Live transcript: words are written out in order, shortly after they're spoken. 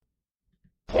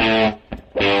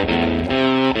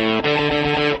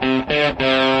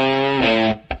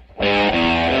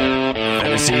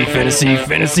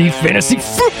fantasy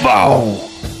football.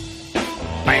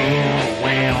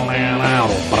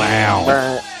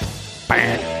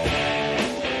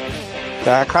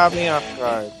 That caught me off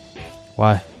guard.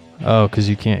 Why? Oh, because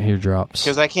you can't hear drops.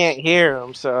 Because I can't hear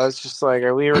them, so I was just like,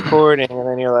 are we recording? And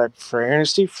then you're like,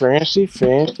 fantasy football.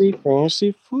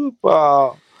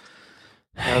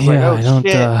 And I was like, oh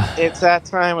shit, it's that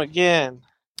time again.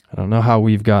 I don't know how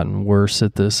we've gotten worse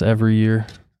at this every year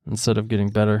instead of getting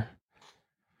better.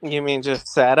 You mean just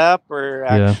setup or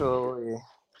actually?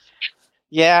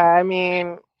 Yeah, I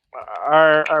mean,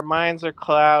 our minds are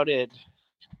clouded.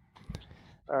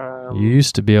 You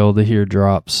used to be able to hear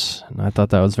drops, and I thought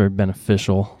that was very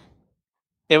beneficial.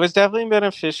 It was definitely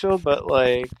beneficial, but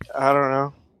like, I don't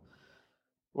know.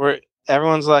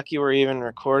 Everyone's lucky we're even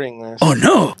recording this. Oh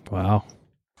no! Wow.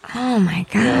 Oh my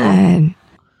god.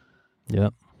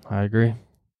 Yep, I agree.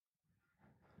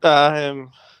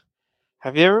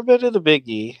 Have you ever been to the Big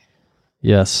E?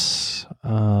 Yes,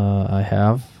 I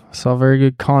have. I saw a very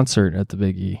good concert at the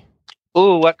Big E.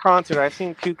 Ooh, what concert? I've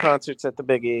seen 2 concerts at the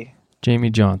Big E.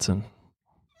 Jamie Johnson.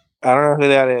 I don't know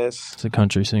who that is. It's a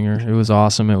country singer. It was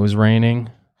awesome. It was raining,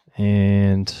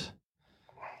 and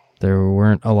there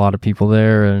weren't a lot of people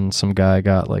there, and some guy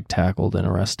got like tackled and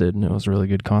arrested, and it was a really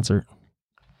good concert.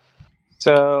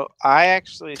 So I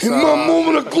actually saw my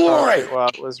moment of glory while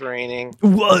it was raining.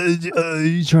 What? Are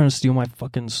you trying to steal my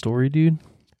fucking story, dude?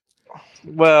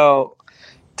 Well,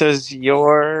 does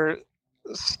your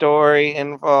story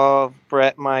involve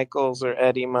Bret Michaels or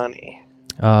Eddie Money?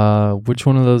 Which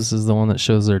one of those is the one that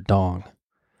shows their dong?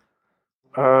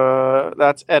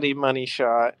 That's Eddie Money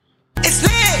shot. It's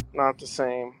lit! Not the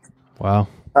same. Wow.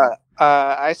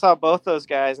 I saw both those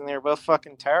guys and they were both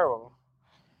fucking terrible.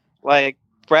 Like,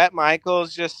 Bret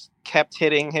Michaels just kept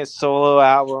hitting his solo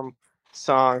album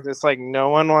songs. It's like, no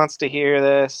one wants to hear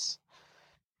this.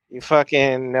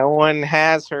 No one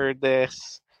has heard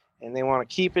this. And they want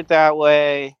to keep it that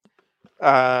way.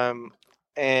 And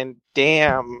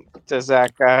damn, does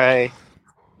that guy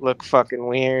look fucking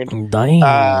weird.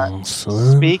 Damn,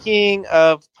 son. Speaking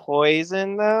of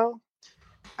Poison, though,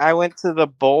 I went to the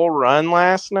Bull Run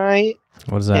last night.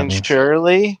 What does that in mean?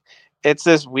 Shirley. It's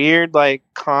this weird, like,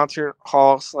 concert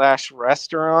hall /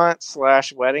 restaurant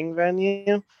 / wedding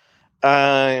venue.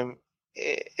 And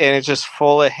it's just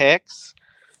full of hicks.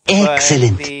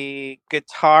 Excellent. But the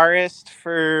guitarist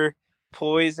for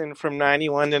Poison from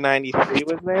 91 to 93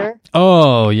 was there.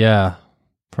 Oh, yeah.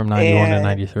 From 91 to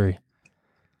 93.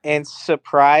 And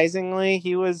surprisingly,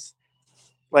 he was,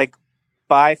 like,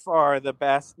 by far the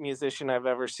best musician I've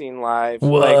ever seen live.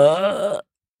 What? Like,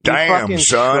 Damn,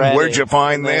 son, where'd you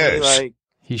find this?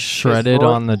 He shredded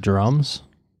on the drums?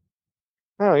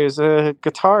 No, he was a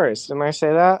guitarist. Didn't I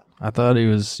say that? I thought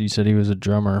you said he was a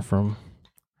drummer from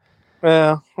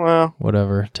well,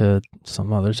 whatever to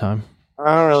some other time.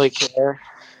 I don't really care.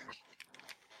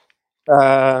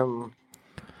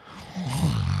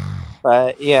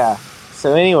 But yeah.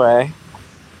 So anyway,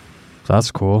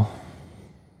 That's cool.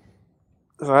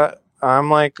 I'm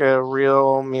like a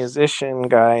real musician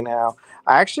guy now.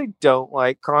 I actually don't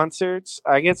like concerts.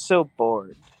 I get so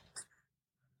bored.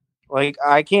 Like,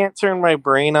 I can't turn my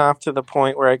brain off to the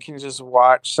point where I can just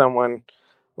watch someone,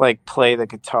 like, play the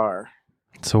guitar.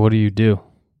 So what do you do?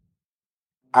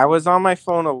 I was on my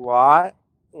phone a lot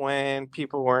when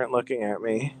people weren't looking at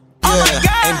me. Oh my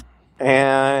god!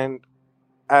 And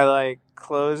I, like,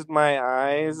 closed my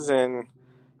eyes and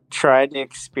tried to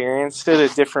experience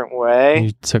it a different way.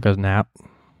 You took a nap?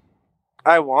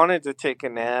 I wanted to take a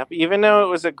nap. Even though it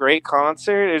was a great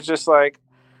concert, it's just like,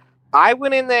 I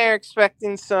went in there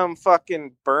expecting some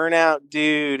fucking burnout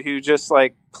dude who just,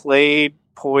 like, played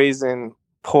Poison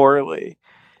poorly.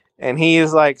 And he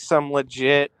is, like, some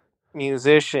legit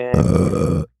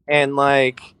musician. And,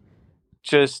 like,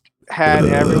 just had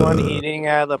everyone eating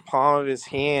out of the palm of his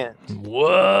hand.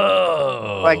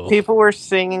 Whoa! Like, people were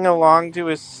singing along to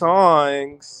his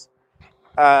songs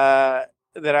that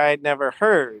I had never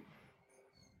heard.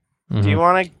 Mm-hmm. Do you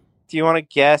want to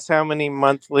guess how many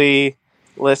monthly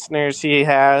listeners he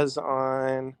has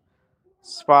on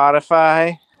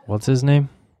Spotify? What's his name?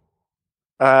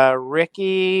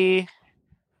 Ricky.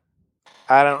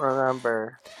 I don't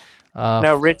remember.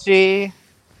 No, Richie.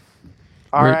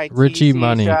 Richie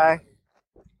Money.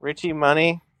 Richie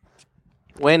Money.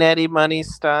 Win Eddie Money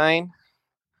Stein.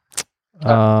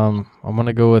 I'm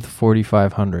gonna go with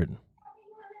 4,500.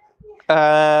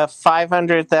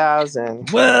 500,000.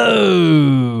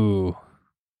 Whoa!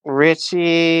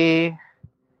 Richie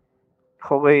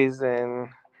Poison.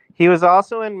 He was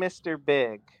also in Mr.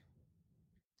 Big.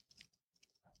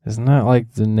 Isn't that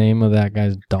like the name of that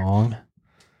guy's dong?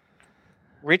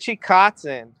 Richie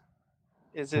Kotzen.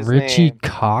 is his Richie name.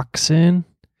 Coxon?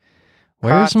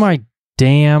 Where's my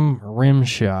damn rim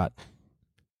shot?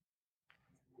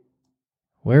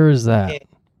 Where is that?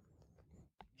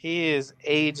 He is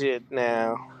aged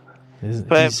now.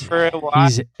 But for a while,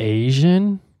 he's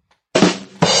Asian?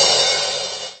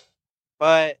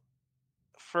 But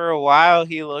for a while,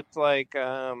 he looked like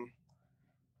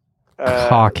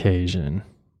Caucasian.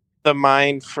 The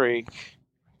Mind Freak.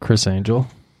 Chris Angel?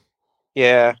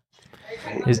 Yeah.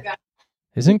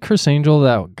 Isn't Chris Angel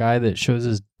that guy that shows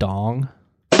his dong?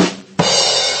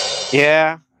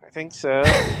 Yeah, I think so.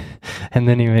 And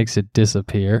then he makes it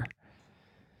disappear.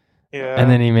 Yeah. And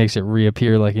then he makes it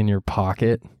reappear like in your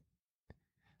pocket.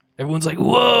 Everyone's like,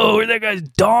 whoa, where'd that guy's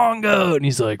dong go? And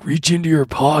he's like, reach into your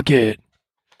pocket.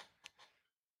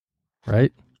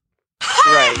 Right?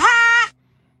 Right.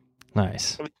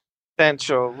 Nice.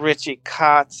 Essential Richie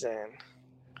Kotzen.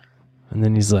 And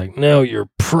then he's like, no, you're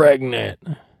pregnant.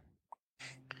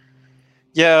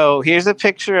 Yo, here's a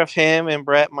picture of him and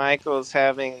Bret Michaels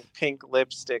having pink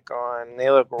lipstick on. They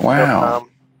look wow.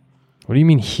 What do you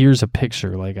mean, here's a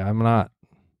picture? Like, I'm not...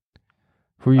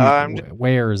 Who are you?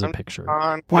 Where is a picture?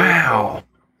 Wow.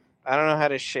 I don't know how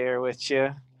to share with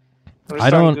you. I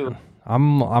don't...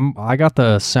 I got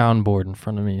the soundboard in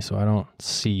front of me, so I don't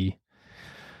see...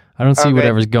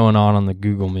 whatever's going on the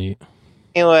Google Meet.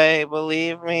 Anyway,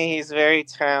 believe me, he's very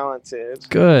talented.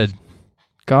 Good.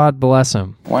 God bless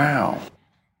him. Wow.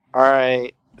 All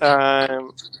right.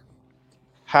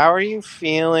 How are you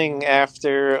feeling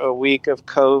after a week of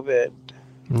COVID?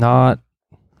 Not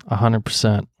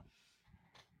 100%.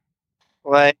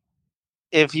 Like,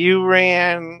 if you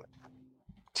ran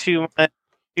 2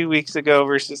 weeks ago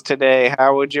versus today,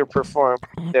 how would your performance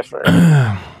differ?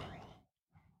 I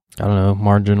don't know,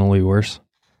 marginally worse.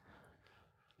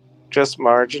 Just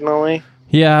marginally?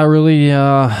 Yeah, really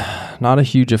not a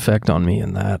huge effect on me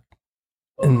in that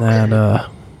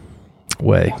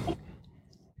way.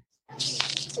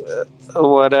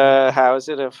 How has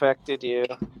it affected you?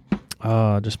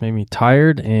 Just made me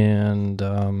tired and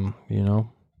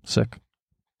sick.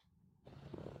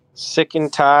 Sick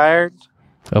and tired?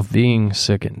 Of being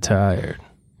sick and tired.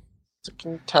 Sick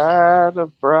and tired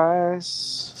of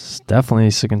Bryce.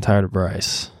 Definitely sick and tired of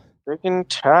Bryce. Freaking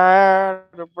tired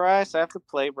of Bryce. I have to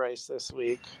play Bryce this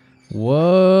week.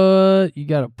 What? You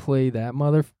gotta play that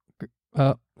motherfucker?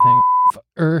 Hang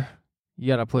on. You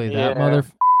gotta play that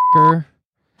motherfucker?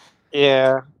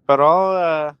 Yeah, but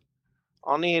I'll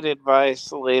need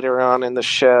advice later on in the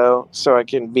show so I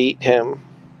can beat him.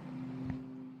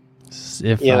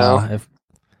 If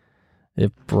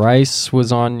Bryce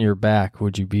was on your back,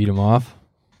 would you beat him off?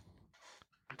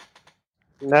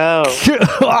 No.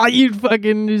 You'd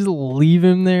fucking just leave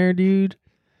him there, dude?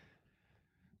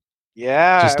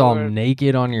 Yeah. Just all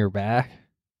naked on your back?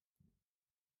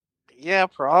 Yeah,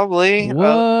 probably.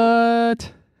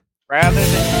 What? Rather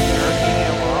than jerking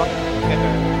him off.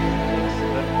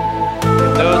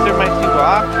 Those are my two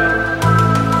options.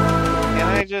 Can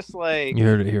I just You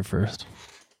heard it here first.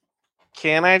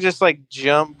 Can I just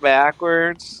jump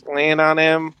backwards, land on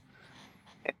him,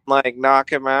 and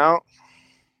knock him out?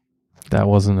 That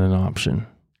wasn't an option.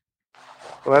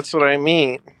 Well, that's what I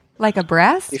mean. Like a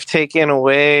breast? You've taken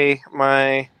away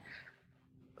my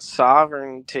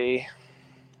sovereignty.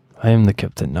 I am the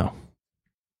captain now.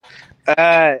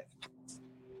 I'm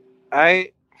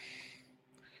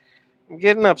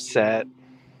getting upset.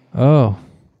 Oh.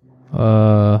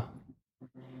 How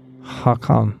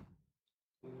come?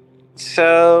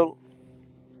 So,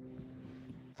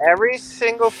 every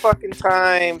single fucking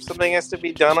time something has to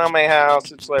be done on my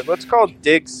house, it's what's called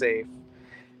dig safe.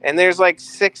 And there's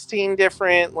 16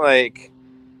 different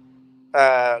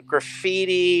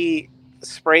graffiti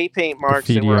spray paint marks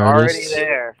that were already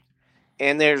there.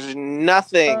 And there's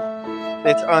nothing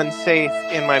that's unsafe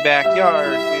in my backyard.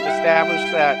 We've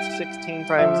established that 16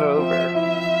 times over.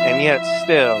 And yet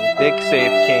still, dig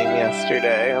safe came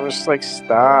yesterday. I'm just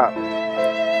stop.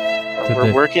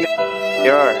 We're working in the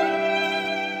yard.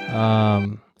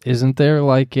 Isn't there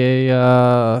a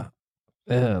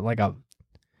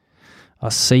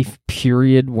safe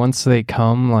period once they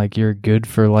come? You're good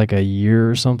for a year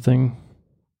or something?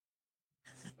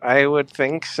 I would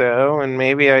think so, and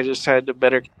maybe I just had to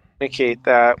better communicate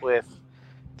that with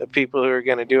the people who are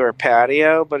going to do our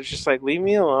patio. But it's just leave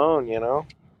me alone,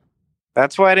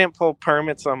 That's why I didn't pull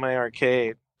permits on my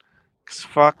arcade. 'Cause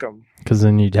fuck them. Because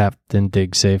then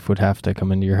Dig Safe would have to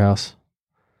come into your house.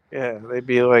 Yeah, they'd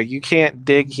be like, you can't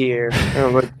dig here. And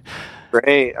I'm like,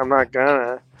 great, I'm not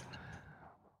gonna.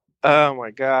 Oh my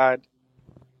god.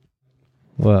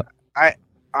 What?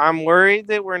 I'm worried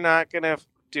that we're not gonna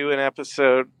do an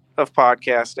episode of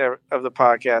the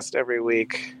podcast every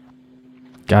week.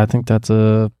 I think that's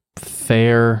a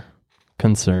fair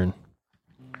concern.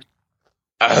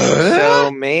 So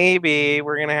maybe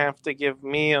we're gonna have to give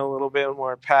me a little bit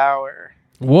more power.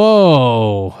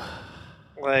 Whoa.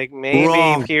 Like maybe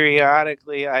Wrong.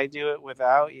 periodically I do it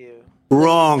without you.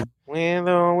 Wrong. With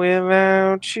or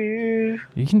without you.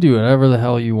 You can do whatever the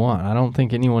hell you want. I don't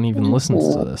think anyone even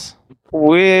listens to this.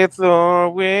 With or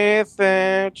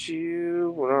without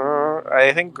you.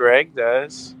 I think Greg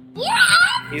does.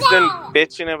 He's been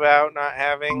bitching about not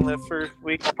having the first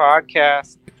week's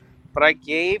podcast. But I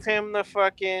gave him the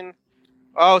fucking...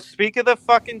 Oh, speak of the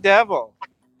fucking devil.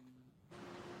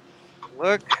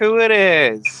 Look who it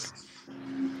is.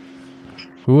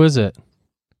 Who is it?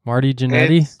 Marty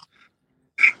Jannetty?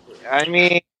 I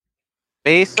mean,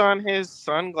 based on his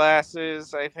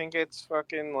sunglasses, I think it's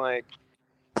fucking like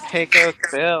Pecos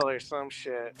Bill or some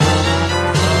shit.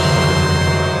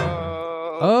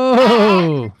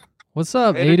 Oh! What's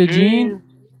up, Ada Jean?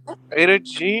 Ada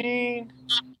Jean.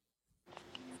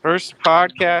 First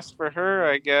podcast for her,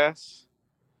 I guess.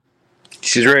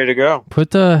 She's ready to go.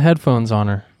 Put the headphones on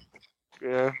her.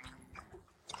 Yeah.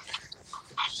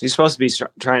 She's supposed to be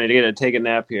trying to take a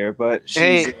nap here, but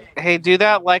she's... Hey, do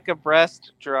that like a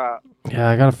breast drop. Yeah,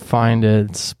 I gotta find it.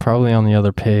 It's probably on the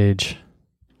other page.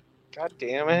 God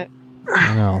damn it.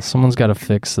 I know. Someone's gotta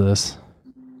fix this.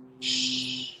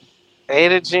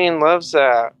 Ada Jean loves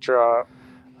that drop.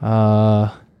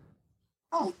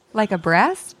 Like a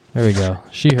breast? There we go.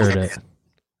 She heard it.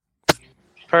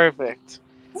 Perfect.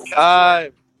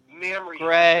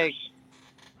 Greg.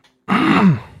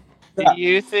 Do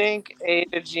you think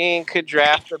Ada Jean could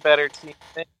draft a better team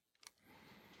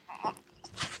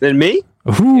Than me?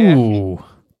 Ooh.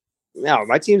 No,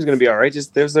 my team's gonna be all right.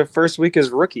 Just there's their first week as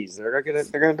rookies. They're gonna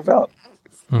develop.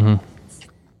 Mm-hmm.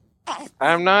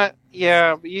 I'm not.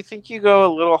 Yeah, but you think you go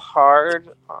a little hard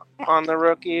on the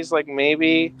rookies? Like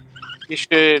maybe you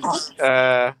should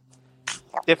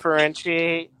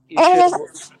differentiate. You should,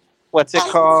 what's it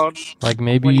called? Like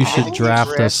maybe you should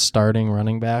draft a starting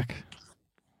running back.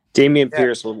 Damian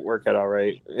Pierce will work out all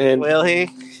right. And Will he?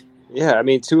 yeah, I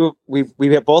mean,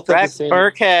 we have both at the Rex same.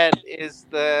 Burkhead is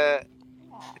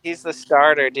he's the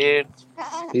starter, dude.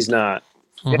 He's not.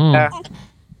 Mhm. Yeah.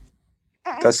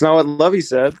 That's not what Lovey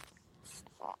said.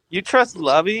 You trust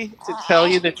Lovey to tell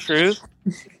you the truth?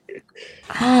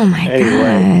 Oh my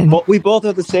Anyway, god. we both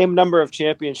have the same number of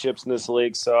championships in this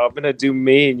league, so I'm gonna do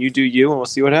me and you do you, and we'll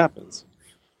see what happens.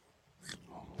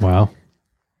 Wow.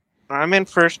 I'm in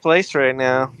first place right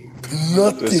now.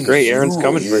 That's great. Aaron's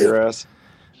coming for your ass.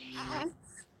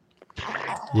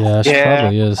 Yeah, she Yeah.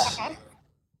 probably is.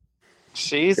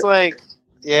 She's like,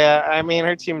 yeah, I mean,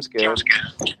 her team's good.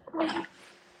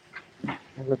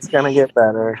 It's going to get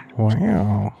better.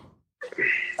 Wow.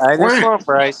 I just want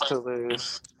Bryce to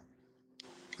lose.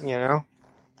 You know?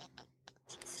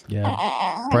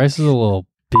 Yeah. Bryce is a little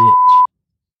bitch.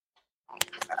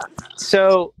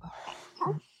 So,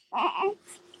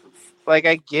 like,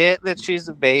 I get that she's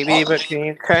a baby, but can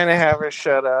you kind of have her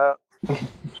shut up?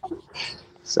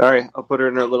 Sorry, I'll put her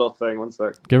in her little thing. 1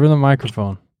 sec. Give her the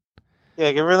microphone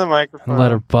Yeah, give her the microphone. and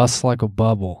let her bust like a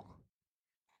bubble.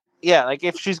 Yeah, like,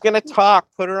 if she's going to talk,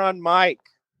 put her on mic.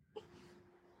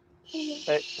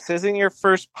 This isn't your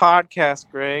first podcast,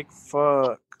 Greg.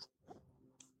 Fuck.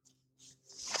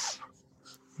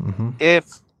 Mm-hmm.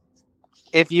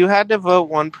 If you had to vote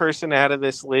one person out of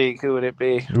this league, who would it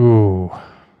be? Ooh.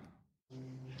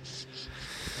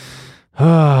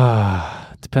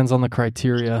 Depends on the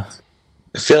criteria.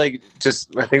 I feel like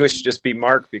I think we should just be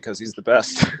Mark because he's the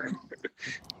best.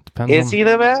 Depends Is on, he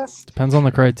the best? Depends on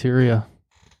the criteria.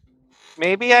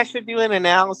 Maybe I should do an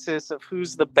analysis of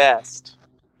who's the best.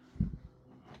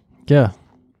 Yeah,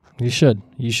 you should.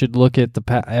 You should look at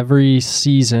every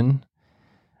season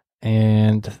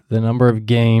and the number of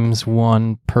games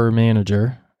won per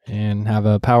manager and have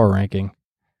a power ranking.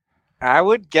 I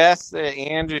would guess that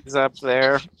Andrew's up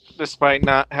there, despite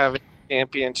not having a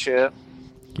championship.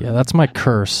 Yeah, that's my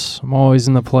curse. I'm always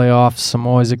in the playoffs. I'm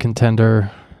always a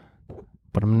contender,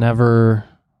 but I'm never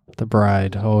the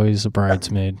bride. Always a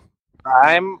bridesmaid.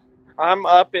 I'm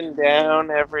up and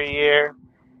down every year.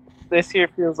 This year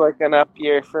feels like an up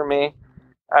year for me.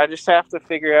 I just have to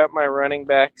figure out my running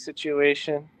back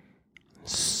situation.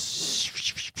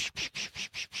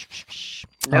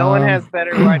 No one has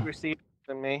better wide receivers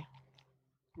than me.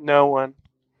 No one.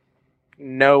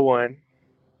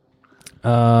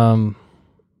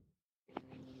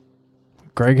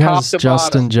 Greg Top has to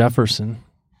Justin bottom. Jefferson.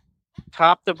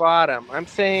 Top to bottom. I'm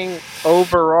saying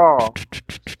overall.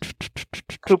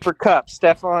 Cooper Kupp,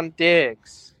 Stephon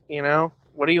Diggs. You know?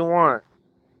 What do you want?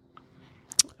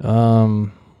 What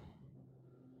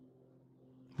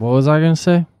was I gonna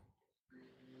say?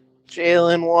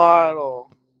 Jalen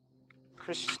Waddle,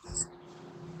 Christian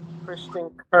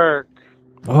Kirk.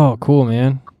 Oh, cool,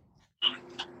 man.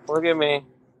 Look at me.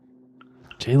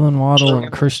 Jalen Waddle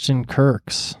and Christian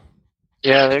Kirks.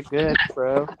 Yeah, they're good,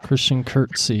 bro. Christian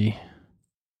Kirksey.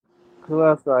 Who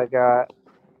else do I got?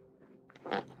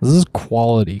 This is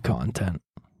quality content.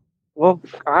 Well,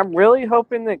 I'm really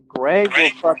hoping that Greg will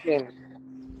fucking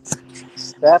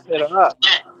step it up.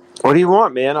 What do you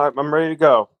want, man? I'm ready to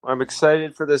go. I'm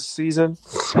excited for this season.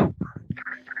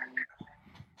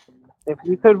 If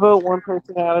you could vote one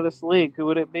person out of this league, who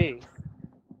would it be?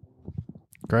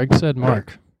 Greg said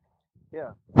Mark.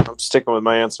 Yeah. I'm sticking with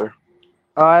my answer.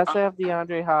 Oh, I also have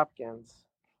DeAndre Hopkins.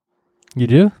 You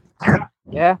do?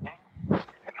 Yeah,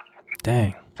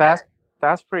 Dang.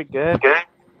 that's pretty good.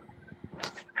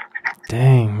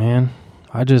 Dang, man.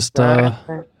 I just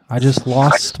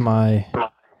lost my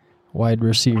wide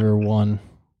receiver one.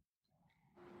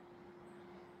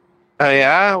 Oh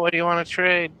yeah, what do you want to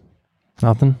trade?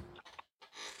 Nothing.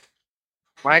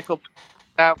 Michael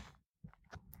out.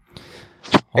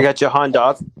 I got Jahan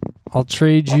Dotson. I'll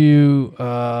trade you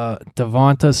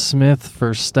Devonta Smith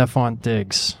for Stephon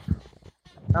Diggs.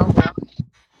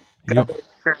 You don't-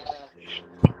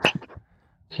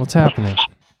 What's happening?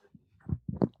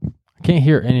 I can't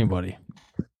hear anybody.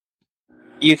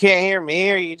 You can't hear me,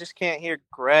 or you just can't hear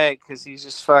Greg because he's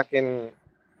just fucking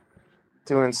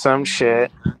doing some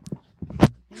shit.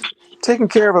 Taking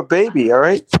care of a baby, all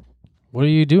right? What are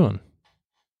you doing?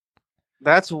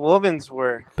 That's woman's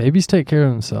work. Babies take care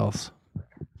of themselves.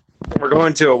 We're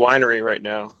going to a winery right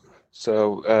now.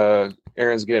 So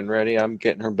Erin's getting ready. I'm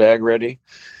getting her bag ready.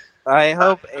 I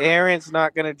hope Aaron's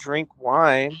not gonna drink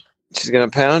wine. She's going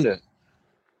to pound it.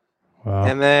 Wow.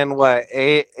 And then what?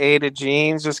 Ada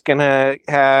Jean's just gonna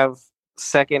have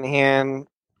secondhand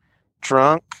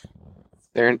drunk.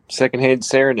 Secondhand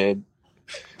serenade.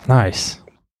 Nice.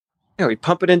 Yeah, we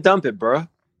pump it and dump it, bro.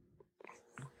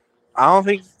 I don't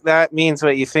think that means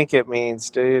what you think it means,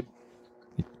 dude.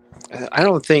 I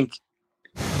don't think.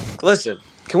 Listen,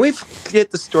 can we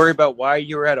get the story about why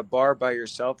you were at a bar by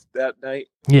yourself that night?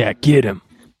 Yeah, get him.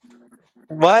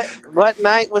 What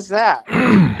night was that?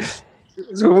 It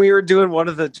was when we were doing one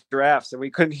of the drafts and we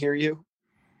couldn't hear you.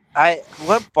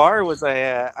 What bar was I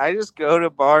at? I just go to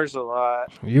bars a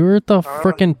lot. You were at the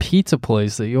frickin' pizza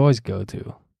place that you always go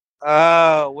to.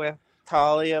 Oh, with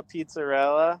Talia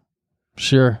Pizzarella?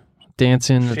 Sure.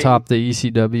 Dancing atop the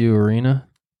ECW arena.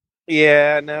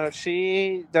 Yeah, no,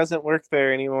 she doesn't work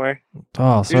there anymore.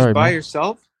 Oh, You're sorry, just by man.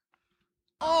 yourself?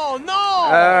 Oh no!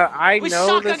 I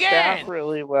know the staff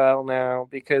really well now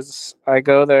because I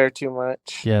go there too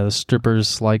much. Yeah, the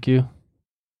strippers like you.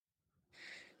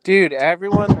 Dude,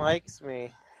 everyone likes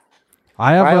me.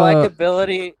 I have My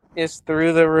likability is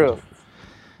through the roof.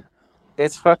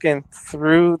 It's fucking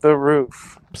through the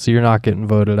roof. So you're not getting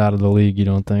voted out of the league, you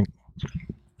don't think?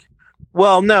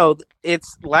 Well, no,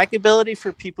 it's likability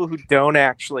for people who don't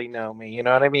actually know me. You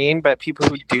know what I mean? But people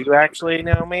who do actually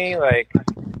know me, like,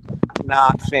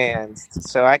 not fans.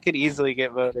 So I could easily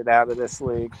get voted out of this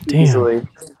league. Damn. Easily.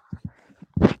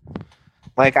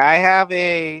 Like, I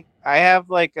have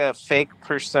like a fake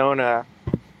persona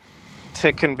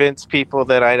to convince people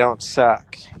that I don't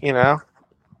suck, you know?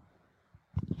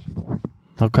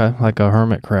 Okay, like a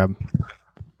hermit crab.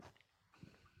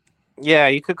 Yeah,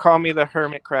 you could call me the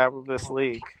hermit crab of this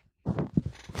league.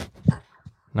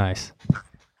 Nice.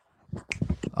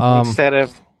 Instead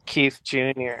of Keith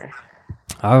Jr.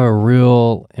 I have a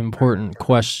real important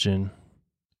question.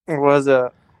 Was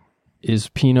a Is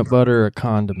peanut butter a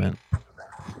condiment?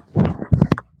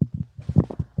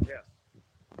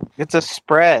 It's a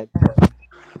spread.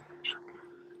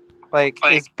 Like,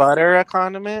 is butter a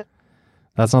condiment?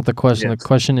 That's not the question. Yes. The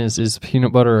question is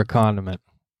peanut butter a condiment?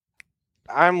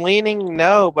 I'm leaning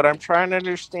no, but I'm trying to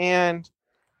understand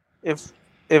if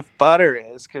butter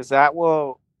is, because that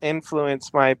will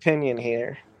influence my opinion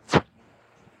here.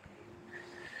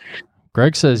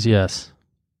 Greg says yes.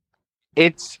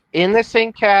 It's in the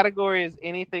same category as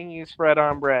anything you spread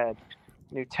on bread.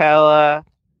 Nutella,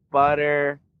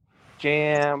 butter,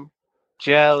 jam,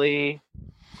 jelly.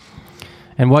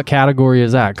 And what category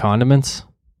is that? Condiments?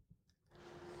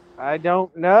 I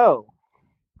don't know.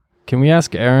 Can we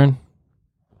ask Aaron?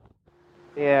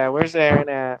 Yeah, where's Aaron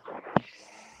at?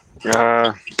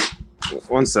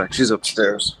 One sec. She's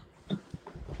upstairs.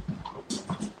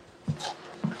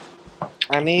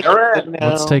 I need to know.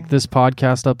 Let's take this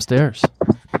podcast upstairs.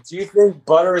 Do you think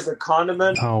butter is a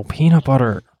condiment? Oh, peanut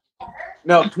butter.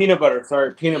 No, peanut butter.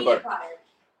 Sorry, peanut butter.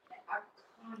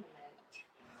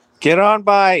 Get on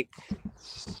bike.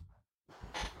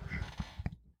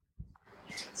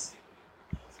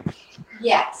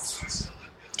 Yes.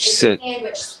 She It's said. a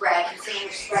sandwich spread, and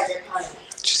sandwich spreads are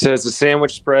condiments. She says the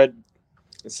sandwich spread.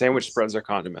 The sandwich spreads are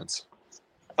condiments.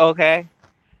 Okay.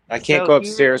 I can't So go here-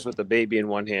 upstairs with the baby in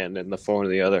one hand and the phone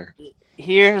in the other.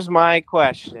 Here's my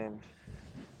question: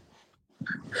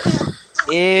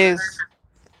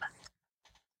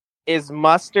 Is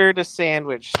mustard a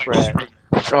sandwich spread?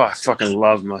 Oh, I fucking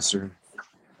love mustard.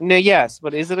 No, yes,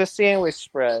 but is it a sandwich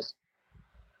spread?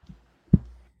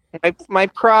 My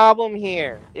problem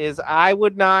here is I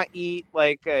would not eat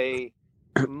like a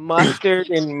mustard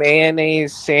and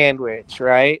mayonnaise sandwich,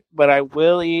 right? But I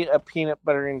will eat a peanut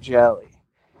butter and jelly.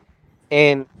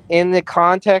 And in the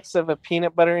context of a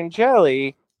peanut butter and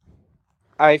jelly,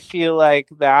 I feel like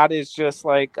that is just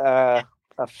like a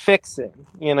fixin',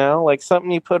 like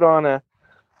something you put on a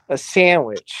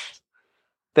sandwich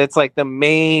that's like the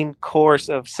main course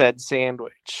of said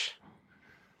sandwich.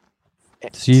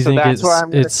 So you think that's why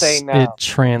I'm going to say no. it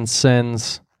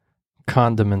transcends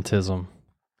condimentism?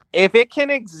 If it can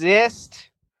exist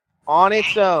on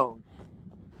its own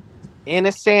in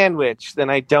a sandwich,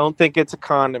 then I don't think it's a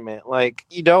condiment. Like,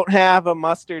 you don't have a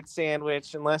mustard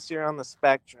sandwich unless you're on the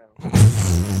spectrum.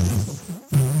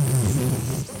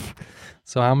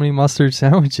 So how many mustard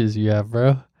sandwiches you have,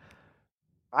 bro?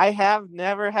 I have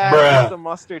never had just a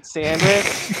mustard sandwich.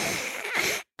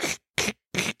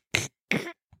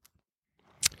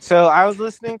 So I was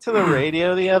listening to the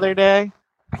radio the other day.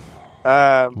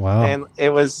 Wow. And it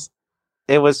was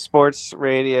sports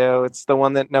radio. It's the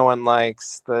one that no one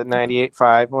likes, the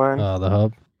 98.5 one. The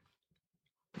hub.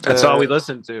 That's all we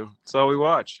listen to. That's all we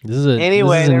watch. This is an there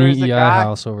was EEI a guy.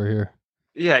 house over here.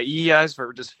 Yeah, EI's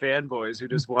for just fanboys who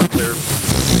just want their.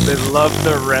 They love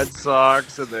the Red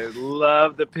Sox and they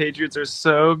love the Patriots are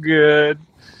so good.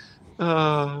 They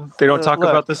don't talk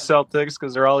about the Celtics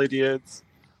because they're all idiots.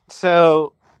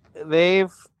 So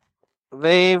they've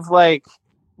like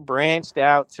branched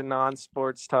out to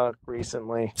non-sports talk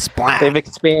recently. They've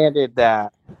expanded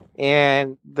that,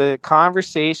 and the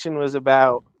conversation was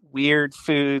about weird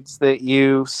foods that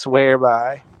you swear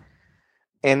by.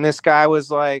 And this guy was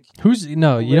like,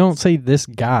 you don't say this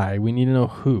guy. We need to know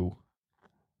who.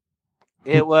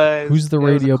 Who's the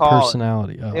radio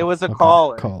personality? Oh, it was a okay.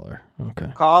 caller.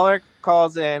 Okay. Caller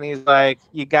calls in. He's like,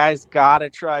 "You guys gotta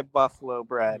try buffalo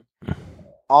bread.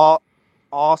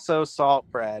 Also salt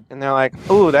bread." And they're like,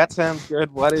 "Ooh, that sounds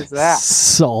good. What is that?"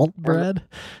 Salt bread?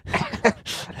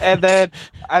 and then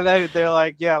they're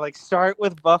like, "Yeah, like start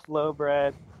with buffalo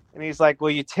bread." And he's like,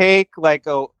 "Well, you take like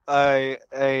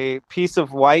a piece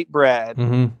of white bread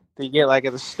Mm-hmm. that you get like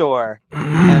at the store,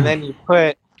 and then you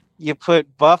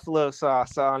put buffalo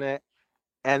sauce on it,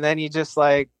 and then you just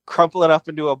like crumple it up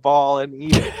into a ball and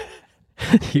eat it."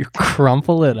 You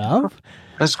crumple it up?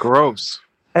 That's gross.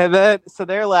 And then so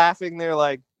they're laughing. They're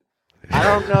like, "I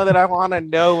don't know that I want to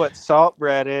know what salt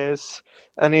bread is."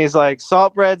 And he's like,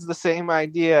 "Salt bread's the same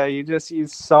idea. You just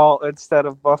use salt instead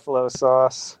of buffalo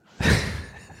sauce."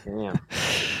 Yeah.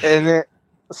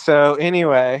 So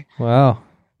anyway. Wow.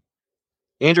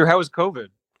 Andrew, how was COVID?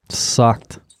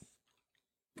 Sucked.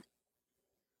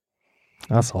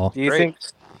 That's all. Do you think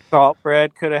salt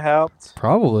bread could have helped?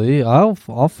 Probably. I'll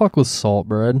fuck with salt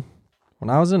bread. When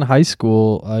I was in high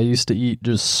school, I used to eat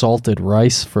just salted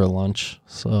rice for lunch.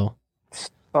 So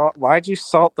why'd you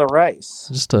salt the rice?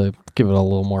 just to give it a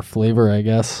little more flavor, I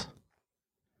guess.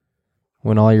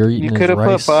 When all you're eating You is could have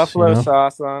rice, put buffalo you know?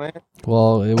 sauce on it.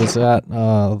 Well, it was at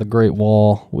the Great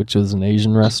Wall, which is an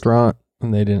Asian restaurant,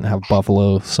 and they didn't have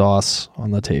buffalo sauce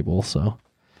on the table. So,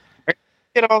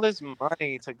 Get all this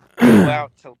money to go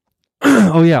out to.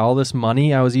 oh yeah, all this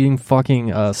money. I was eating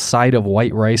fucking a side of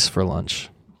white rice for lunch.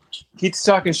 Keith's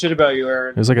talking shit about you, It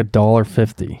Aaron. was like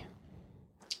 $1.50.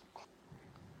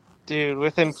 Dude,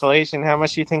 with inflation, how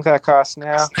much do you think that costs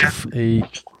now?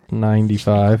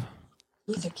 $8.95.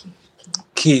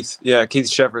 Keith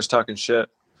Sheffer's talking shit.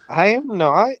 I am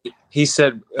not. He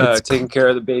said taking care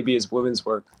of the baby is women's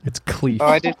work. It's Cleef. Oh,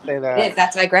 I did say It is. that.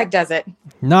 That's why Greg does it.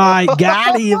 No, I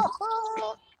got him.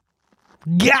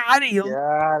 Got him.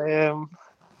 Got him.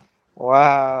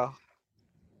 Wow.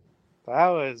 That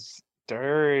was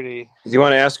dirty. Do you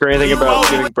want to ask her anything about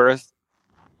giving birth?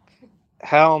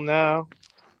 Hell no.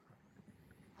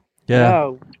 Yeah.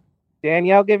 No.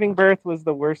 Danielle giving birth was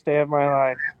the worst day of my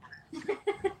life.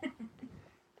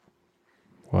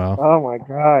 Wow. Oh my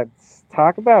God.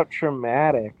 Talk about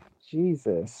traumatic.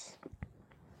 Jesus.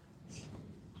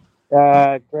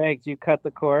 Greg, you cut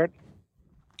the cord?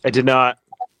 I did not.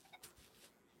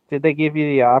 Did they give you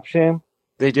the option?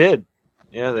 They did.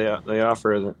 Yeah, they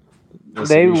offer the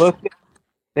They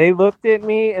solution. looked at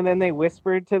me and then they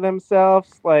whispered to themselves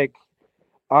like,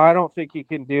 I don't think you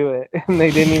can do it. And they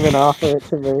didn't even offer it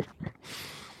to me.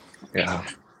 Yeah.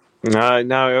 No,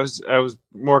 I was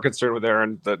more concerned with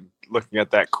Aaron than looking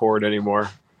at that cord anymore.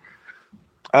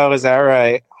 Oh, is that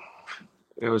right?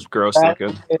 It was gross That's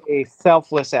looking. a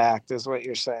selfless act, is what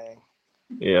you're saying.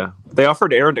 Yeah. They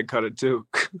offered Aaron to cut it too.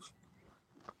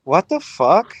 What the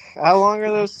fuck? How long are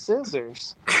those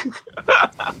scissors?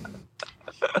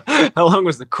 How long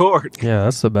was the cord? Yeah,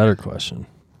 that's the better question.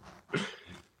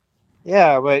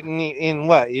 Yeah, but in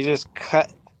what? You just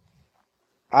cut.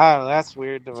 I don't know. That's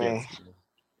weird to me.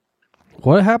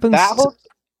 What happens? That whole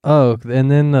Oh,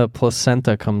 and then the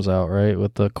placenta comes out, right,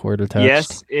 with the cord attached.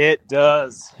 Yes, it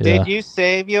does. Yeah. Did you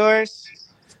save yours?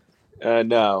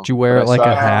 No. Did you wear But it like I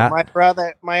saw a hat?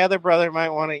 My other brother might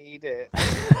want to eat it.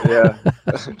 Yeah.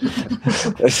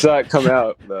 I saw it come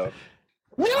out though.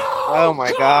 No! Oh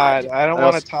my god! I don't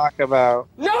want to talk about.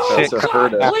 No! Shit, God,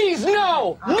 heard it. Please,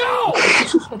 no! No!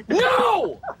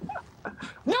 No!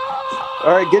 No!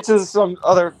 All right, get to some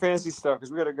other fancy stuff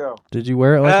because we gotta go. Did you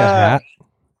wear it like a hat?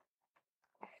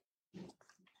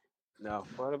 No.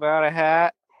 What about a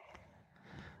hat?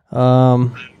 All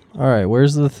right.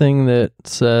 Where's the thing that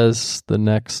says the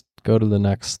next? Go to the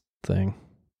next thing.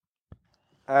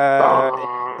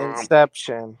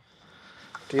 Inception.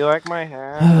 Do you like my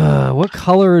hat? What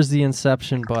color is the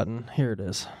Inception button? Here it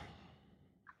is.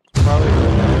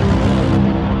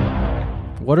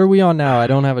 What are we on now? I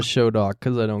don't have a show doc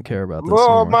because I don't care about this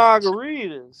More anymore.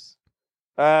 margaritas.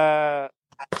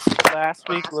 Last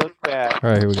week look back. All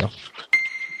right, here we go.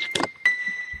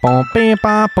 Bom, bam,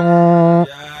 bam, bom.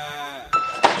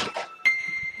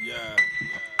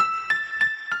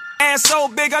 Ass so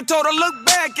big, I told her, look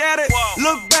back at it. Whoa.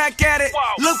 Look back at it.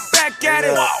 Whoa. Look back at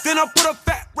it. Then I put a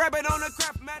fat rabbit on the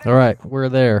crap mat. All right, we're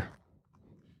there.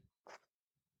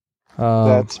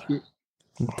 That's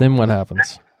Then what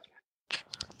happens?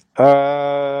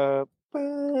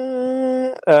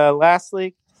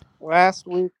 last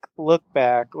week look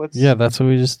back. Yeah, that's where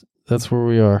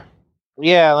we are.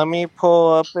 Yeah, let me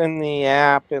pull up in the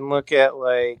app and look at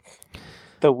like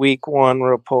the week 1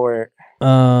 report.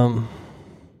 Are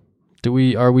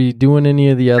we doing any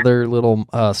of the other little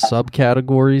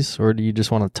subcategories, or do you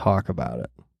just want to talk about it?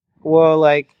 Well,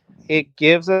 like it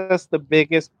gives us the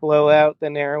biggest blowout, the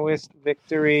narrowest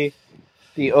victory,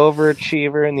 the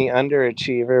overachiever, and the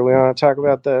underachiever. We want to talk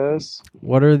about those.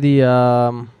 What are the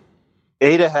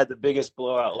Ada had the biggest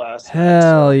blowout last night.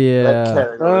 Hell That yeah.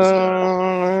 category's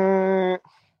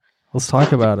Let's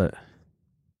talk about it.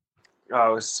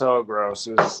 Oh, it was so gross.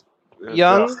 It was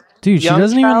Young, Dude, she Young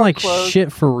doesn't even child like clothes.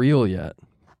 shit for real yet.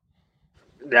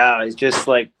 No, it's just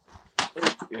like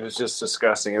it was just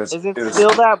disgusting. is it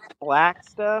still that black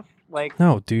stuff? Like,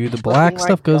 No, dude, the black like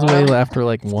stuff goes away that. after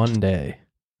like one day.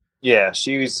 Yeah,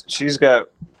 she's got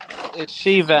is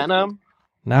she Venom?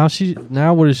 Now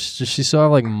what is does she still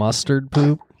have like mustard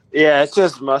poop? yeah, it's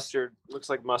just mustard. Looks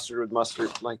like mustard with mustard.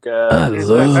 Like I it's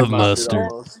love like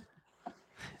mustard. almost.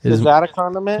 Is that a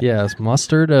condiment? Yeah, is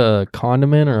mustard a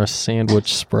condiment or a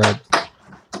sandwich spread?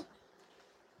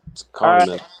 It's a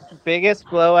condiment. Biggest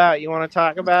blowout. You want to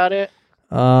talk about it?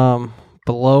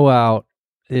 Blowout.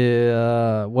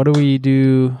 What do we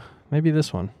do? Maybe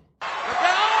this one.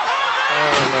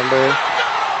 I don't remember.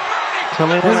 Tell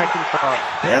me when I can talk.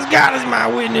 As God is my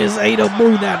witness, Ada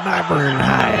blew that diaper in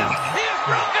half.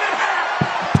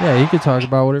 Yeah, you could talk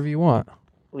about whatever you want.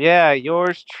 Yeah,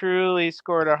 yours truly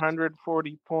scored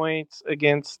 140 points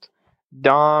against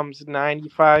Dom's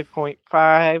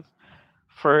 95.5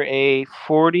 for a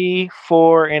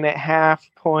 44.5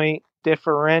 point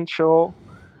differential.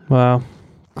 Wow.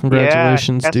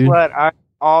 Congratulations, yeah, guess dude. what? I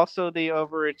also the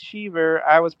overachiever.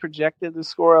 I was projected to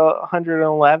score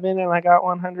 111 and I got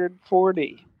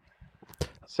 140.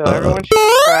 So everyone should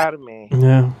be proud of me.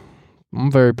 Yeah. I'm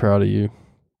very proud of you.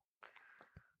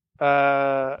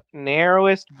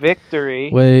 Narrowest victory.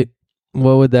 Wait,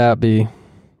 what would that be?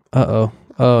 Uh-oh.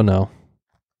 Oh, no.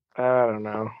 I don't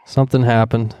know. Something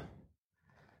happened.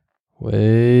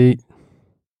 Wait.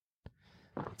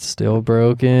 It's still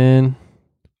broken.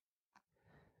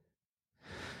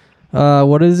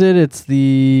 What is it? It's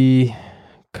the...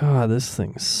 God, this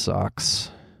thing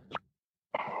sucks.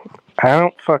 I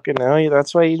don't fucking know.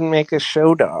 That's why you make a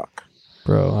show doc.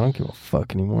 Bro, I don't give a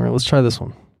fuck anymore. Let's try this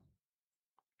one.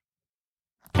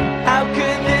 How could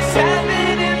this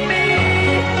happen to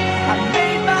me? I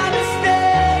made my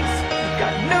mistakes.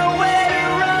 Got nowhere to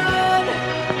run.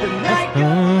 The night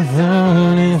goes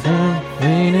on.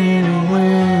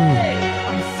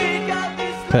 I'm sick of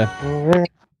this. Okay.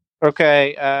 Okay,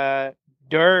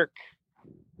 Dirk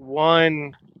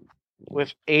won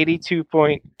with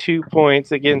 82.2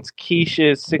 points against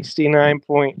Keisha's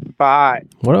 69.5.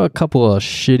 What a couple of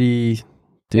shitty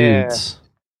dudes.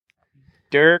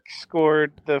 Dirk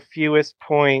scored the fewest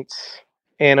points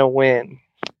in a win.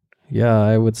 Yeah,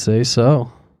 I would say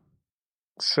so.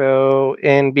 So,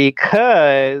 and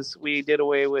because we did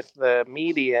away with the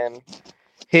median,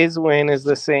 his win is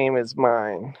the same as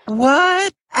mine.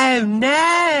 What? Oh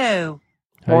no!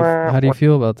 How do you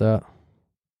feel about that?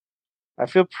 I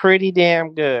feel pretty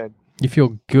damn good. You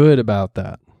feel good about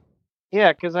that?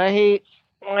 Yeah, because I hate,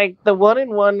 like, the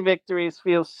 1-1 victories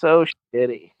feel so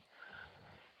shitty.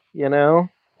 You know?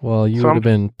 Well, you So would have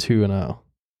been 2-0.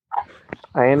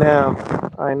 I know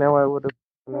I would have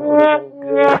been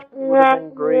good. It would have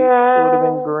been great. It would have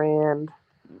been grand.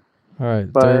 All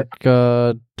right, But-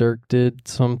 Dirk did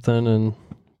something and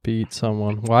beat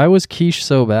someone. Why was Quiche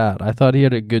so bad? I thought he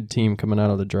had a good team coming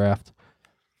out of the draft.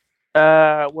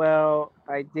 Well,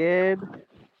 I did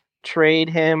trade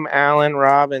him Allen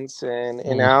Robinson,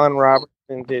 and Allen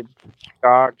Robinson did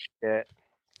dog shit.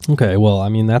 Okay, well, I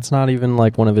mean, that's not even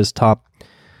like one of his top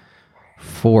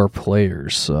 4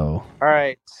 players, so All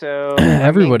right, so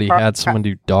everybody had someone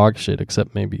do dog shit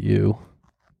except maybe you.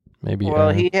 Maybe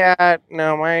Well, Aaron.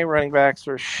 my running backs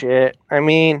were shit. I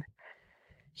mean,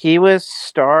 he was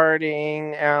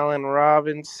starting Allen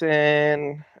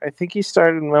Robinson. I think he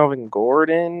started Melvin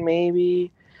Gordon,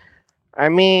 maybe. I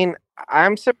mean,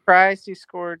 I'm surprised he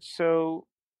scored so,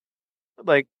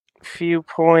 like, few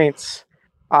points.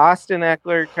 Austin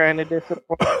Eckler kind of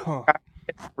disappointed.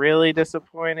 Really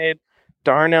disappointed.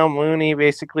 Darnell Mooney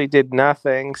basically did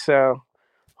nothing, so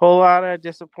whole lot of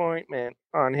disappointment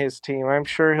on his team. I'm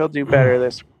sure he'll do better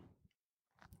this.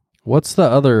 What's the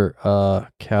other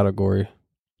category?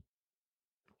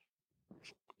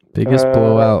 Biggest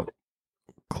blowout,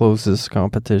 closest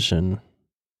competition.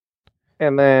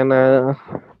 And then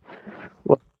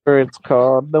whatever it's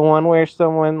called, the one where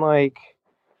someone like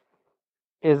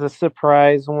is a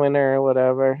surprise winner or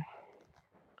whatever.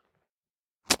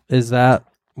 Is that?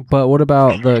 But what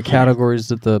about the categories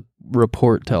that the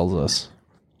report tells us?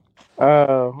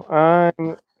 Oh,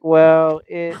 well,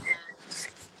 it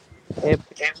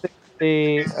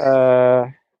basically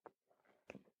I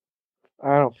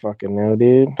don't fucking know,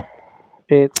 dude.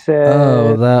 It says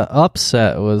Oh, the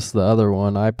upset was the other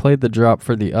one. I played the drop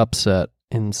for the upset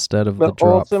instead of the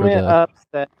drop for ultimate the.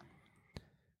 upset.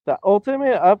 The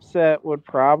ultimate upset would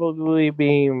probably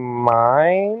be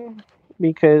mine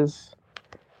because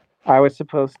I was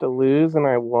supposed to lose and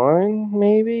I won.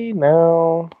 Maybe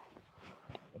no.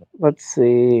 Let's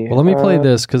see. Well, let me play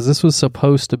this because this was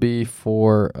supposed to be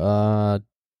for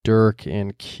Dirk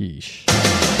and Quiche.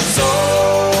 So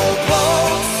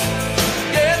close,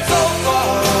 yet so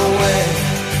far away.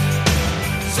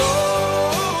 So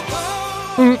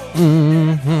close.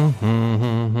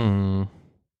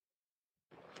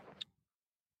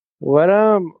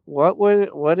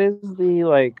 What is the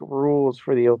like rules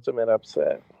for the ultimate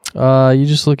upset? You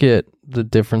just look at the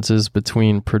differences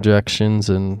between projections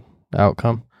and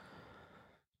outcome.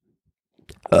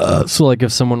 So, like,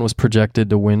 if someone was projected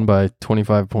to win by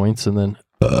 25 points and then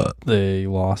they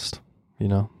lost, you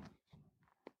know.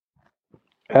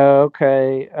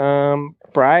 Okay.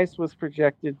 Bryce was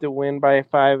projected to win by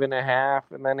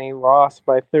 5.5, and then he lost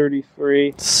by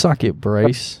 33. Suck it,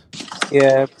 Bryce.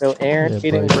 Yeah. So Aaron Yeah,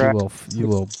 beating Bryce, Bryce. you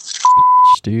little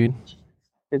bitch, dude.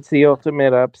 It's the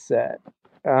ultimate upset.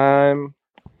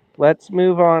 Let's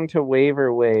move on to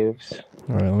waiver waves.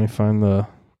 All right, let me find the.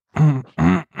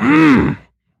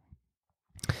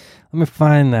 Let me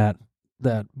find that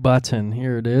button.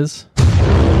 Here it is.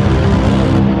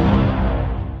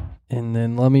 And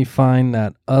then let me find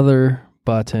that other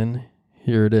button.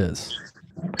 Here it is.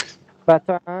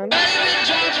 Button. Aaron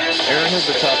has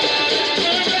the topic.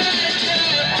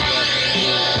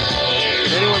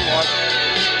 Did anyone watch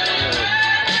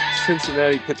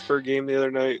Cincinnati-Pittsburgh game the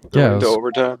other night? Yeah, Going it to was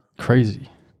overtime. crazy.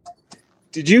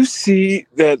 Did you see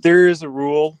that there is a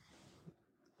rule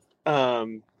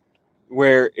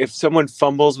where if someone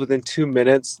fumbles within 2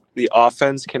 minutes, the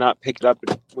offense cannot pick it up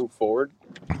and move forward?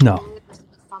 No. Only the person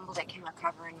who fumbled it can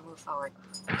recover and move forward.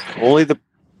 Only the...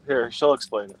 Here, she'll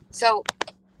explain it. So,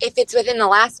 if it's within the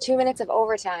last 2 minutes of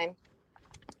overtime,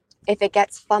 if it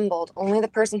gets fumbled, only the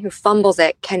person who fumbles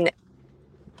it can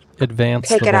Advance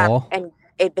pick the it ball. up and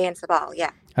advance the ball.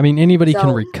 Yeah, I mean, anybody can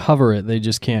So- recover it. They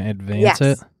just can't advance Yes.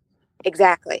 it.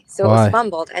 exactly. So it Why? was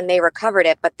fumbled and they recovered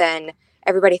it, but then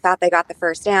everybody thought they got the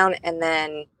first down, and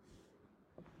then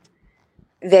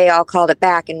they all called it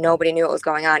back, and nobody knew what was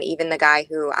going on. Even the guy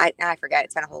who I forget,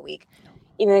 it's been a whole week.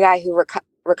 Even the guy who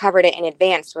recovered it in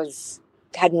advance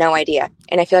had no idea.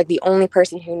 And I feel like the only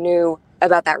person who knew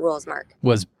about that rules, Mark.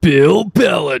 Was Bill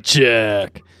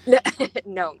Belichick.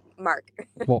 No, Mark.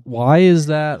 Why is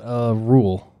that a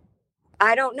rule?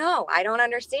 I don't know. I don't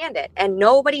understand it. And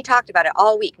nobody talked about it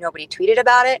all week. Nobody tweeted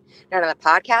about it. None of the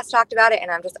podcasts talked about it. And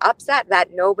I'm just upset that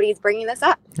nobody's bringing this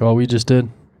up. Well, we just did.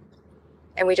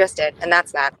 And we just did. And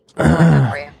that's that. That's all I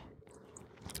have for you.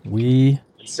 We.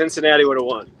 Cincinnati would have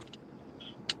won.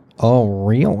 Oh,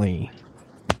 really?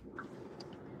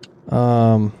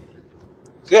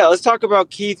 Yeah, let's talk about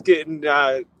Keith getting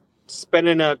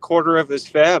spending a quarter of his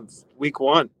fab week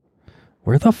 1.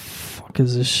 Where the fuck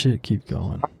is this shit keep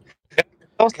going?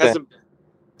 Has a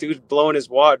dude blowing his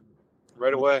wad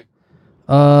right away.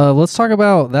 Let's talk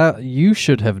about that. You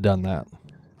should have done that.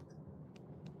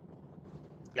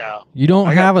 No. You don't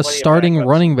I got have a plenty of starting backups.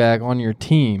 running back on your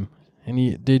team.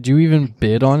 And did you even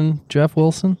bid on Jeff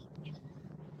Wilson?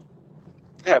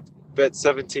 Yeah, bet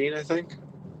 17, I think. Is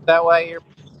that why you're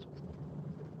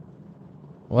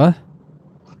What?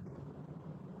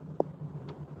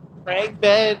 Greg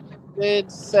bid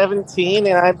 17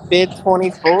 and I bid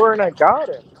 24 and I got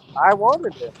it. I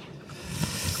wanted it.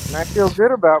 And I feel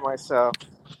good about myself.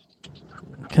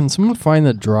 Can someone find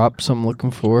the drops I'm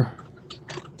looking for?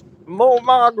 More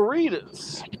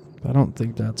margaritas. I don't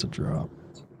think that's a drop.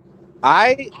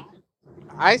 I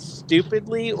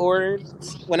stupidly ordered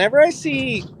whenever I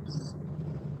see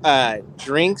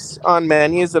drinks on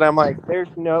menus that I'm like, there's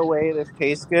no way this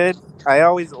tastes good, I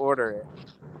always order it.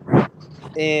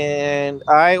 And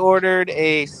I ordered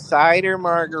a cider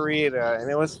margarita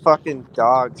and it was fucking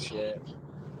dog shit.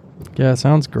 Yeah, it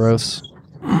sounds gross.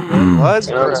 It was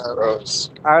That was gross. gross.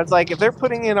 I was like, if they're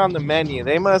putting it on the menu,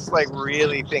 they must like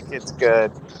really think it's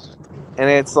good. And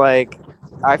it's like,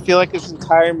 I feel like this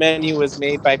entire menu was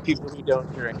made by people who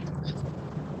don't drink.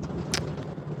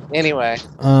 Anyway,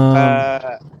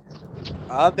 other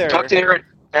Talk to Aaron.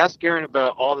 Ask Aaron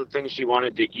about all the things she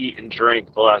wanted to eat and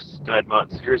drink the last 9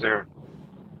 months. Here's Aaron.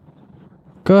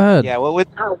 Go ahead. yeah, what would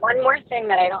Oh, one more thing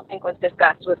that I don't think was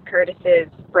discussed was Curtis's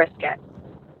brisket.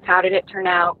 How did it turn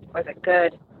out? Was it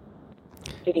good?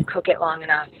 Did he cook it long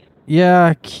enough?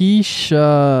 Yeah, Quiche.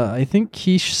 I think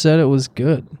Quiche said it was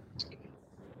good.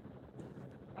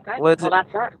 Okay, Was well, it-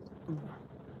 that's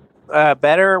it.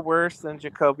 better or worse than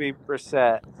Jacoby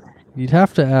Brissett? You'd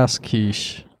have to ask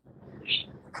Quiche.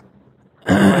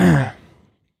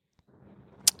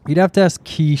 You'd have to ask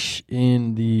Quiche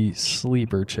in the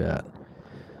sleeper chat.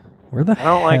 Where the I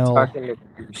don't like hell? talking to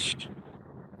Goosh.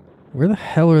 Where the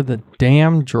hell are the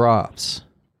damn drops?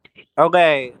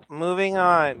 Okay, moving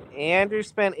on. Andrew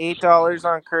spent $8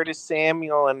 on Curtis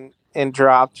Samuel and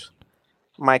dropped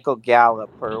Michael Gallup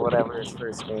or whatever his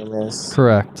first name is.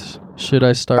 Correct. Should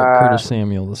I start Curtis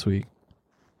Samuel this week?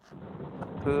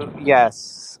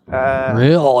 Yes.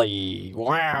 Really?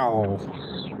 Wow.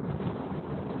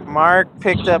 Mark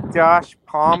picked up Josh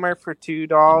Palmer for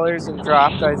 $2 and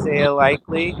dropped Isaiah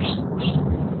Likely.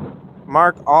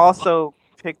 Mark also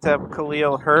picked up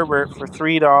Khalil Herbert for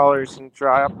 $3 and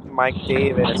dropped Mike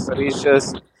Davis. So he's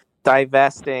just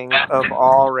divesting of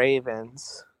all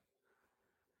Ravens.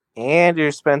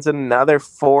 Andrew spends another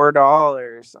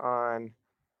 $4 on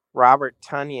Robert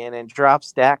Tunyon and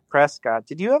drops Dak Prescott.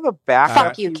 Did you have a backup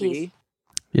Fuck you, QB? Keith.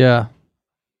 Yeah.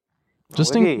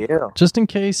 Just Look in at you. just in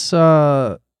case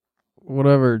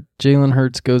whatever Jalen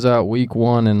Hurts goes out week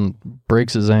 1 and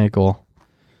breaks his ankle.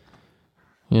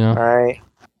 You know? All right.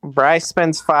 Bryce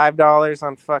spends $5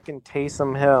 on fucking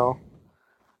Taysom Hill.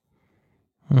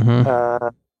 Mm-hmm.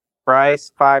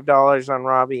 Bryce $5 on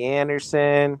Robbie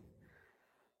Anderson.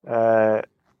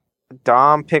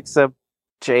 Dom picks up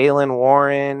Jalen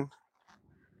Warren.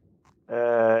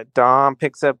 Dom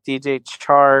picks up DJ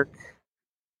Chark,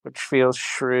 which feels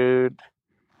shrewd.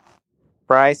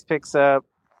 Bryce picks up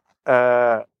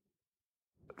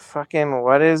fucking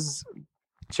what is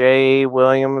Jay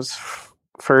Williams'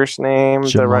 first name? The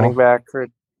Jamal. running back for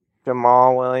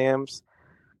Jamal Williams.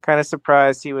 Kind of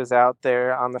surprised he was out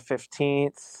there on the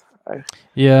 15th.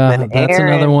 Yeah, Then that's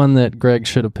another Aaron- one that Greg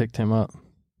should have picked him up.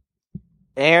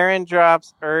 Aaron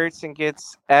drops Ertz and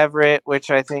gets Everett, which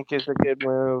I think is a good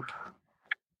move.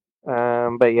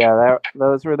 But yeah,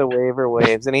 those were the waiver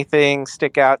waves. Anything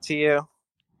stick out to you?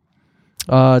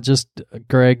 Just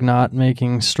Greg not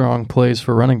making strong plays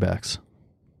for running backs.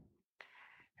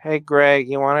 Hey, Greg,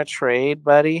 you want to trade,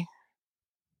 buddy?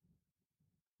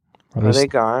 Are they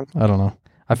gone? I don't know.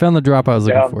 I found the drop I was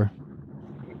Yeah. looking for.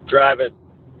 Drive it.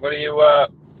 What do you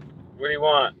want?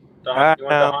 Don, you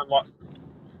want Don?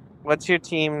 What's your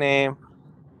team name?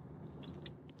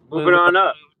 Moving on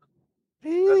up.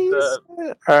 Please.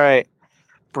 All right.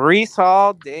 Brees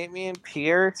Hall, Damian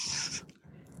Pierce.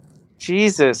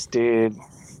 Jesus, dude.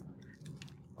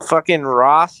 Fucking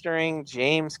rostering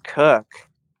James Cook.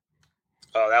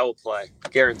 Oh, that will play.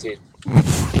 Guaranteed.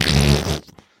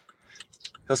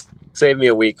 He'll save me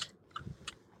a week.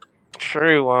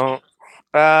 Sure he won't.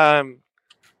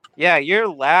 Yeah, you're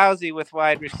lousy with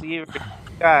wide receiver. You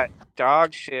got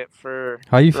dog shit for.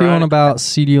 How you feeling running. about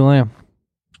CD Lamb?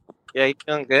 Yeah, you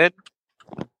feeling good?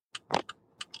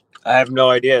 I have no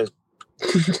idea.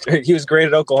 He was great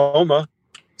at Oklahoma.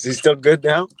 Is he still good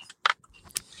now?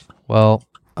 Well,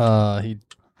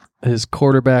 his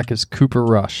quarterback is Cooper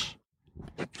Rush.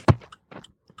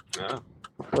 Oh,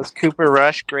 Was Cooper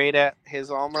Rush great at his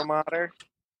alma mater?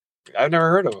 I've never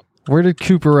heard of him. Where did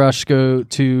Cooper Rush go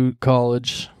to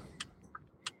college?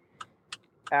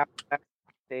 App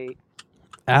State.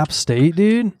 App State,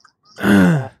 dude.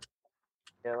 Yeah,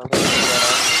 let me look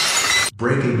it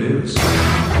Breaking news. up.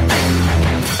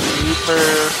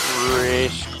 Cooper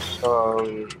Rush.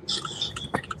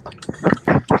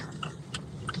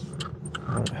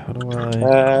 How do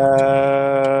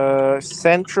I?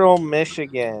 Central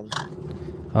Michigan.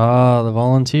 Ah, the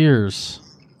Volunteers.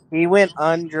 He went The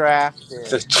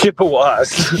undrafted. Chippewas.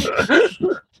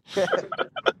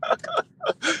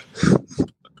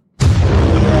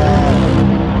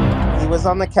 He was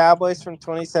on the Cowboys from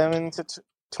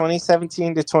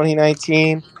 2017 to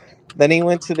 2019. Then he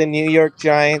went to the New York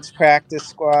Giants practice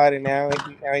squad, and now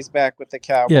he's back with the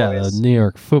Cowboys. Yeah, the New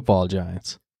York Football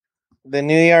Giants. The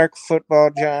New York Football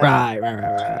Giants. Right.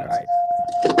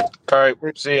 All right,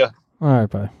 see ya. All right,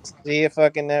 bye. See you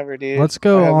fucking never, dude. Let's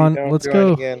go I hope you on. don't Let's join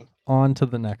go again. on to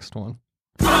the next one.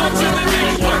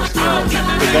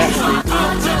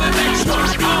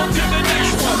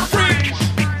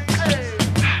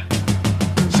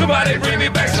 Somebody bring me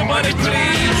back some money,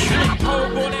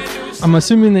 please. I'm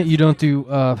assuming that you don't do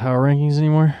power rankings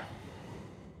anymore.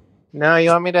 No, you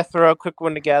want me to throw a quick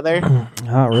one together?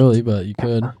 Not really, but you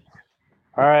could. All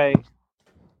right.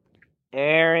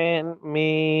 Aaron,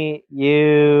 me,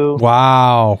 you,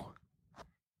 Wow.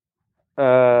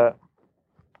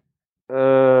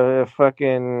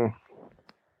 fucking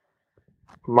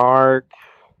Mark,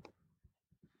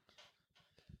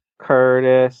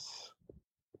 Curtis,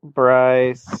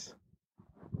 Bryce,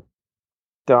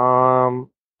 Dom,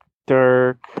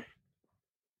 Dirk,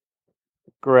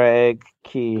 Greg,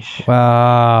 Keish.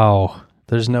 Wow.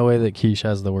 There's no way that Keish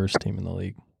has the worst team in the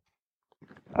league.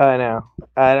 I know.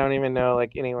 I don't even know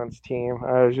like anyone's team.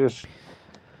 I was just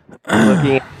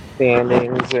looking at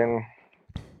standings and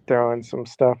throwing some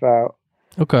stuff out.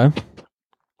 Okay.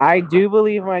 I do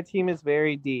believe my team is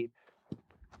very deep.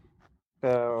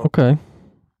 So Okay.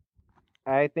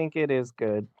 I think it is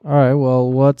good. All right. Well,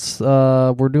 we're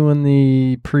doing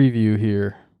the preview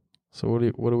here. So what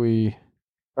do we?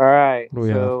 All right. What do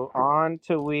we So on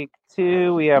to week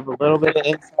 2. We have a little bit of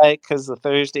insight because the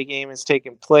Thursday game is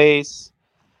taking place.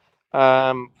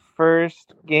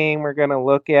 First game we're going to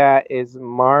look at is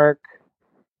Mark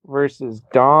versus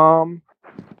Dom.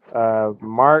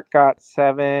 Mark got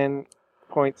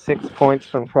 7.6 points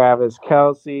from Travis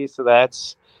Kelce, so that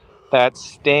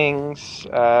stings.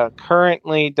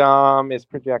 Currently, Dom is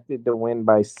projected to win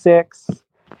by 6.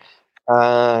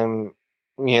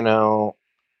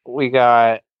 We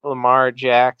got Lamar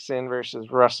Jackson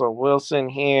versus Russell Wilson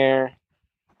here.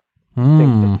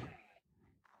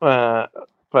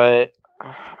 But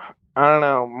I don't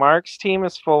know. Mark's team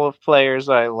is full of players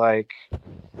I like,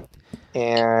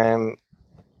 and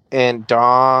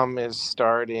Dom is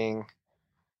starting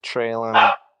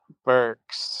Traylon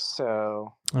Burks.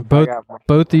 So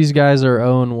Both these guys are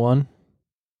 0-1.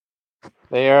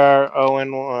 they are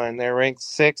 0-1. They're ranked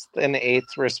 6th and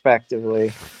 8th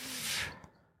respectively.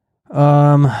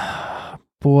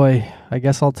 Boy, I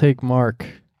guess I'll take Mark.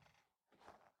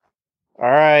 All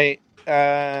right.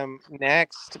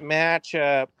 Next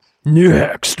matchup,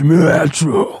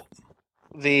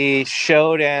 the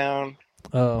showdown.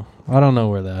 Oh, I don't know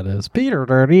where that is. Peter.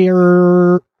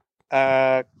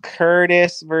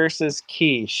 Curtis versus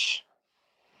Keish.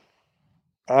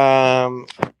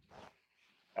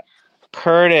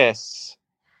 Curtis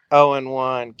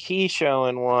 0-1. Keish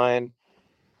 0-1.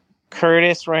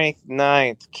 Curtis ranked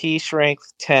 9th. Keish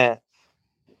ranked 10th.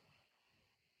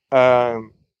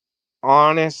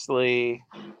 Honestly,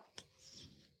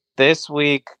 this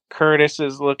week Curtis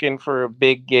is looking for a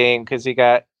big game because he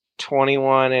got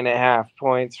 21.5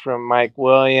 points from Mike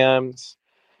Williams.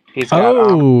 He's got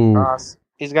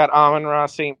Amon-Ra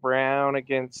St. Brown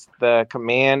against the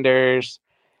Commanders,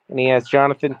 and he has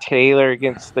Jonathan Taylor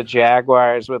against the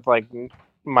Jaguars with like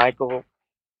Michael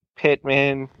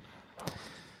Pittman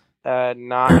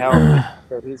not healthy,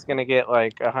 so he's gonna get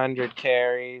like 100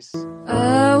 carries. So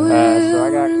I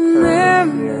got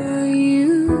Curtis here.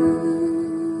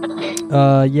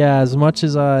 Yeah, as much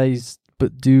as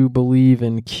do believe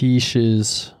in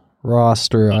Quiche's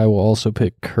roster, I will also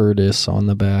pick Curtis on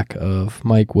the back of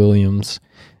Mike Williams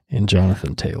and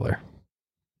Jonathan Taylor.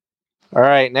 All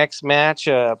right, next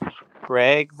matchup: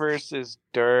 Greg versus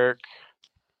Dirk.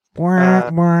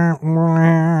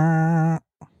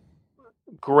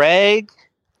 Greg,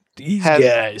 These has-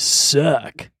 guys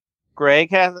suck. Greg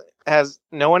has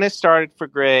no one has started for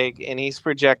Greg, and he's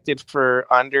projected for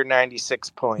under 96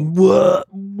 points. What?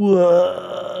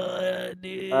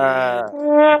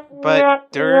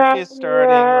 But Dirk is starting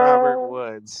Robert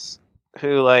Woods,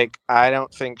 who I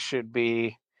don't think should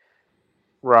be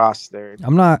rostered.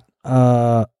 I'm not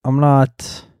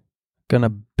gonna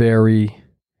bury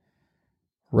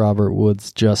Robert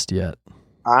Woods just yet.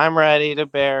 I'm ready to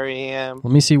bury him.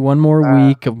 Let me see one more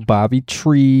week of Bobby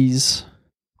Trees,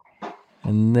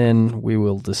 and then we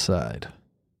will decide.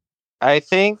 I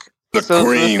think the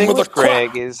thing with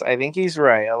Greg is I think he's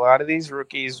right. A lot of these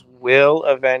rookies will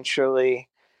eventually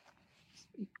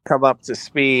come up to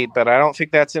speed, but I don't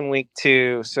think that's in week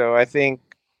 2. So I think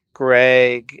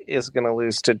Greg is going to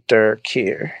lose to Dirk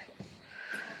here.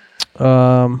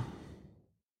 Yeah,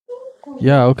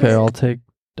 okay, I'll take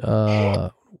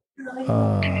I'll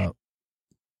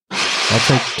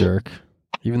take Dirk,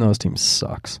 even though his team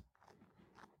sucks.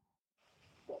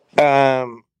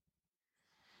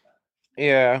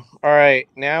 Yeah. All right.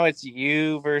 Now it's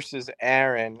you versus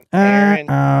Aaron.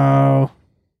 Oh.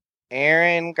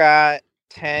 Aaron got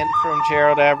 10 from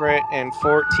Gerald Everett and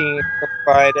 14 from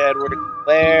Clyde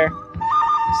Edwards-Helaire.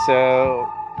 So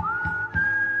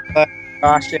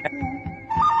Josh Allen,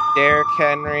 Derrick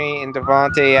Henry, and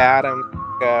Devontae Adams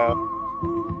go.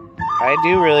 I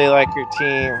do really like your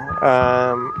team.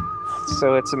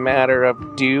 So it's a matter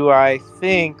of, do I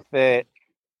think that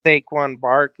Saquon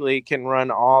Barkley can run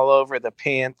all over the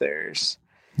Panthers?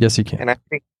 Yes, he can. And I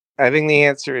think the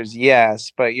answer is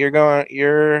yes, but you're gonna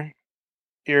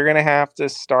have to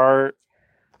start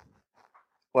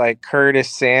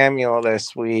Curtis Samuel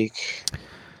this week.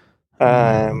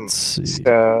 Let's see.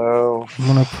 So I'm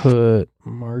gonna put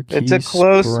Marquise it's a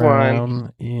close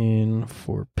Brown in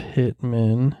for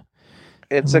Pittman.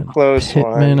 It's a close one.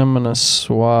 Pittman, I'm gonna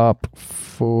swap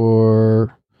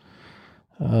for.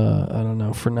 I don't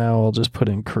know. For now, I'll just put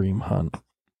in Kareem Hunt.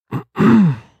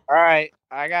 All right,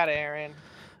 I got Aaron.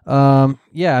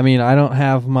 Yeah, I mean, I don't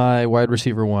have my wide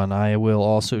receiver one. I will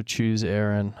also choose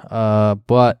Aaron.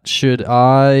 But should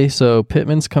I? So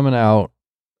Pittman's coming out.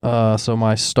 So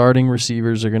my starting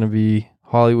receivers are going to be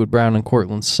Hollywood Brown and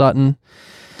Cortland Sutton.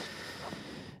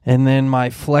 And then my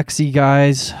flexi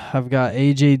guys, I've got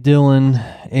A.J. Dillon,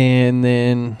 and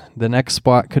then the next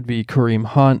spot could be Kareem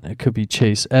Hunt. It could be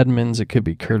Chase Edmonds. It could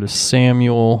be Curtis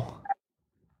Samuel.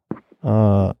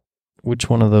 Which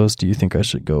one of those do you think I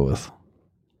should go with?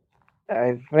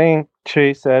 I think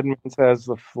Chase Edmonds has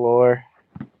the floor.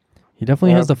 He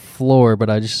definitely has the floor,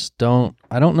 but I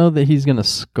don't know that he's going to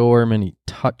score many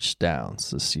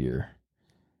touchdowns this year.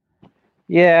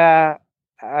 Yeah,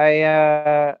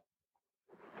 I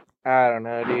don't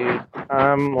know, dude.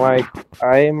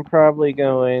 I'm probably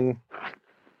going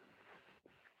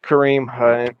Kareem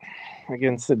Hunt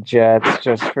against the Jets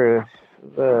just for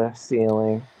the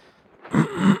ceiling.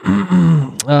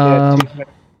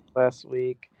 Last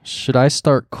week. Should I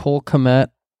start Cole Kmet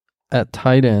at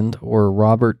tight end or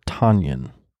Robert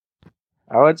Tonyan?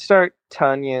 I would start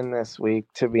Tonyan this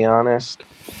week, to be honest.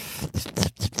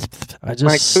 I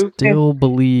just still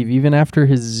believe, even after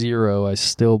his 0, I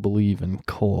still believe in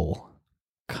Cole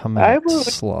Kmet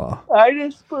Slaw. I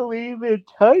just believe in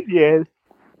Tonyan.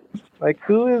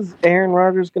 Who is Aaron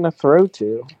Rodgers going to throw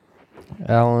to?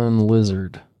 Alan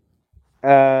Lizard.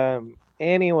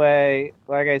 Anyway,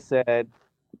 like I said,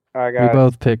 we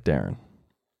both picked Aaron.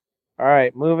 All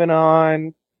right, moving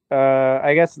on.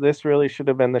 I guess this really should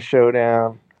have been the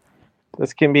showdown.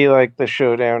 This can be the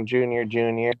showdown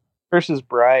junior versus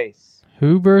Bryce.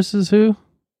 Who versus who?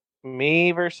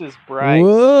 Me versus Bryce.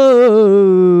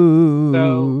 Whoa.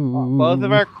 So both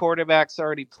of our quarterbacks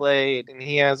already played, and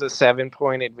he has a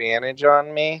 7-point advantage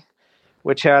on me,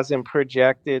 which has him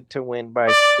projected to win by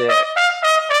 6.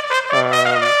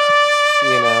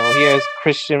 He has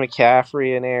Christian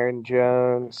McCaffrey and Aaron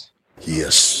Jones.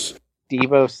 Yes.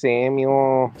 Deebo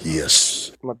Samuel.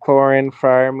 Yes. McLaurin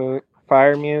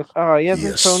Freiermuth. Oh, he has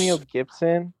Antonio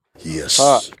Gibson. Yes.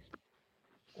 Fuck.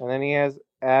 And then he has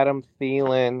Adam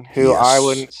Thielen, who I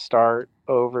wouldn't start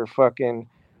over fucking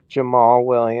Jamal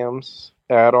Williams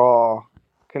at all,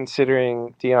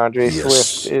 considering DeAndre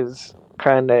Swift is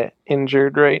kind of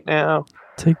injured right now.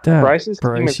 Take that, Bryce's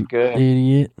team is good.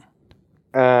 Idiot.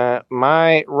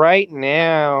 Right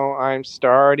now I'm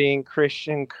starting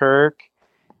Christian Kirk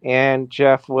and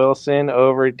Jeff Wilson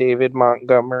over David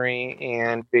Montgomery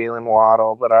and Jalen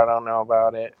Waddle, but I don't know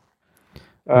about it.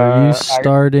 Are you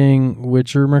starting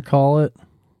whatchamacallit?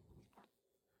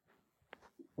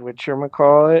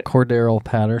 Whatchamacallit? Cordero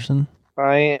Patterson.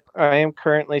 I am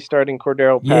currently starting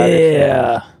Cordero Patterson.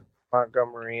 Yeah.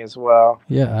 Montgomery as well.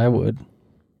 Yeah, I would.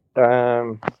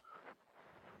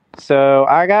 So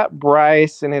I got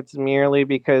Bryce, and it's merely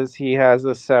because he has a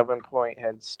 7-point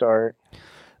head start.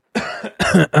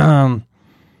 I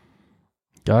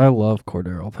love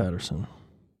Cordero Patterson.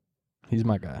 He's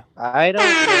my guy. I don't know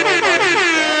why he's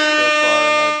dropped so far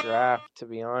in our draft, to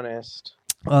be honest.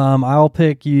 I'll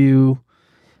pick you.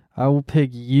 I will pick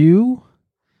you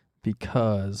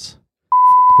because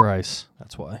Bryce.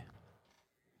 That's why.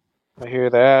 I hear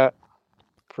that.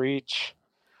 Preach.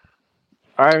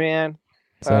 All right, man.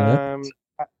 Is that it?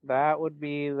 That would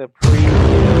be the preview.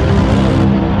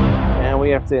 And we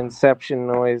have the inception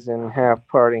noise and have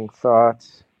parting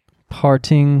thoughts.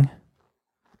 Parting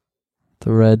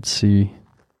the Red Sea.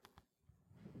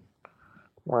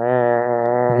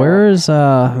 Where is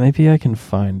maybe I can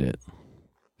find it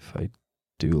if I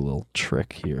do a little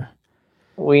trick here.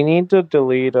 We need to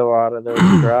delete a lot of those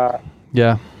drafts.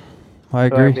 Yeah, I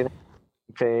agree.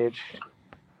 Page.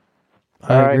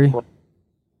 I agree. Boy.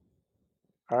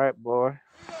 All right, boy.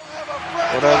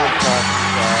 What other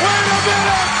podcast?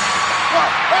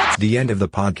 The end of the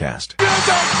podcast.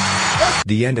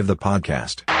 The end of the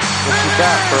podcast. What you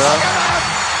got, bro?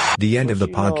 The end of the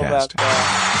What you know about podcast. that?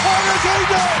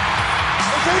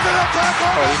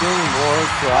 Are you doing more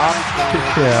drops?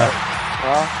 Yeah.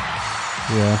 Huh?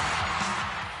 Yeah.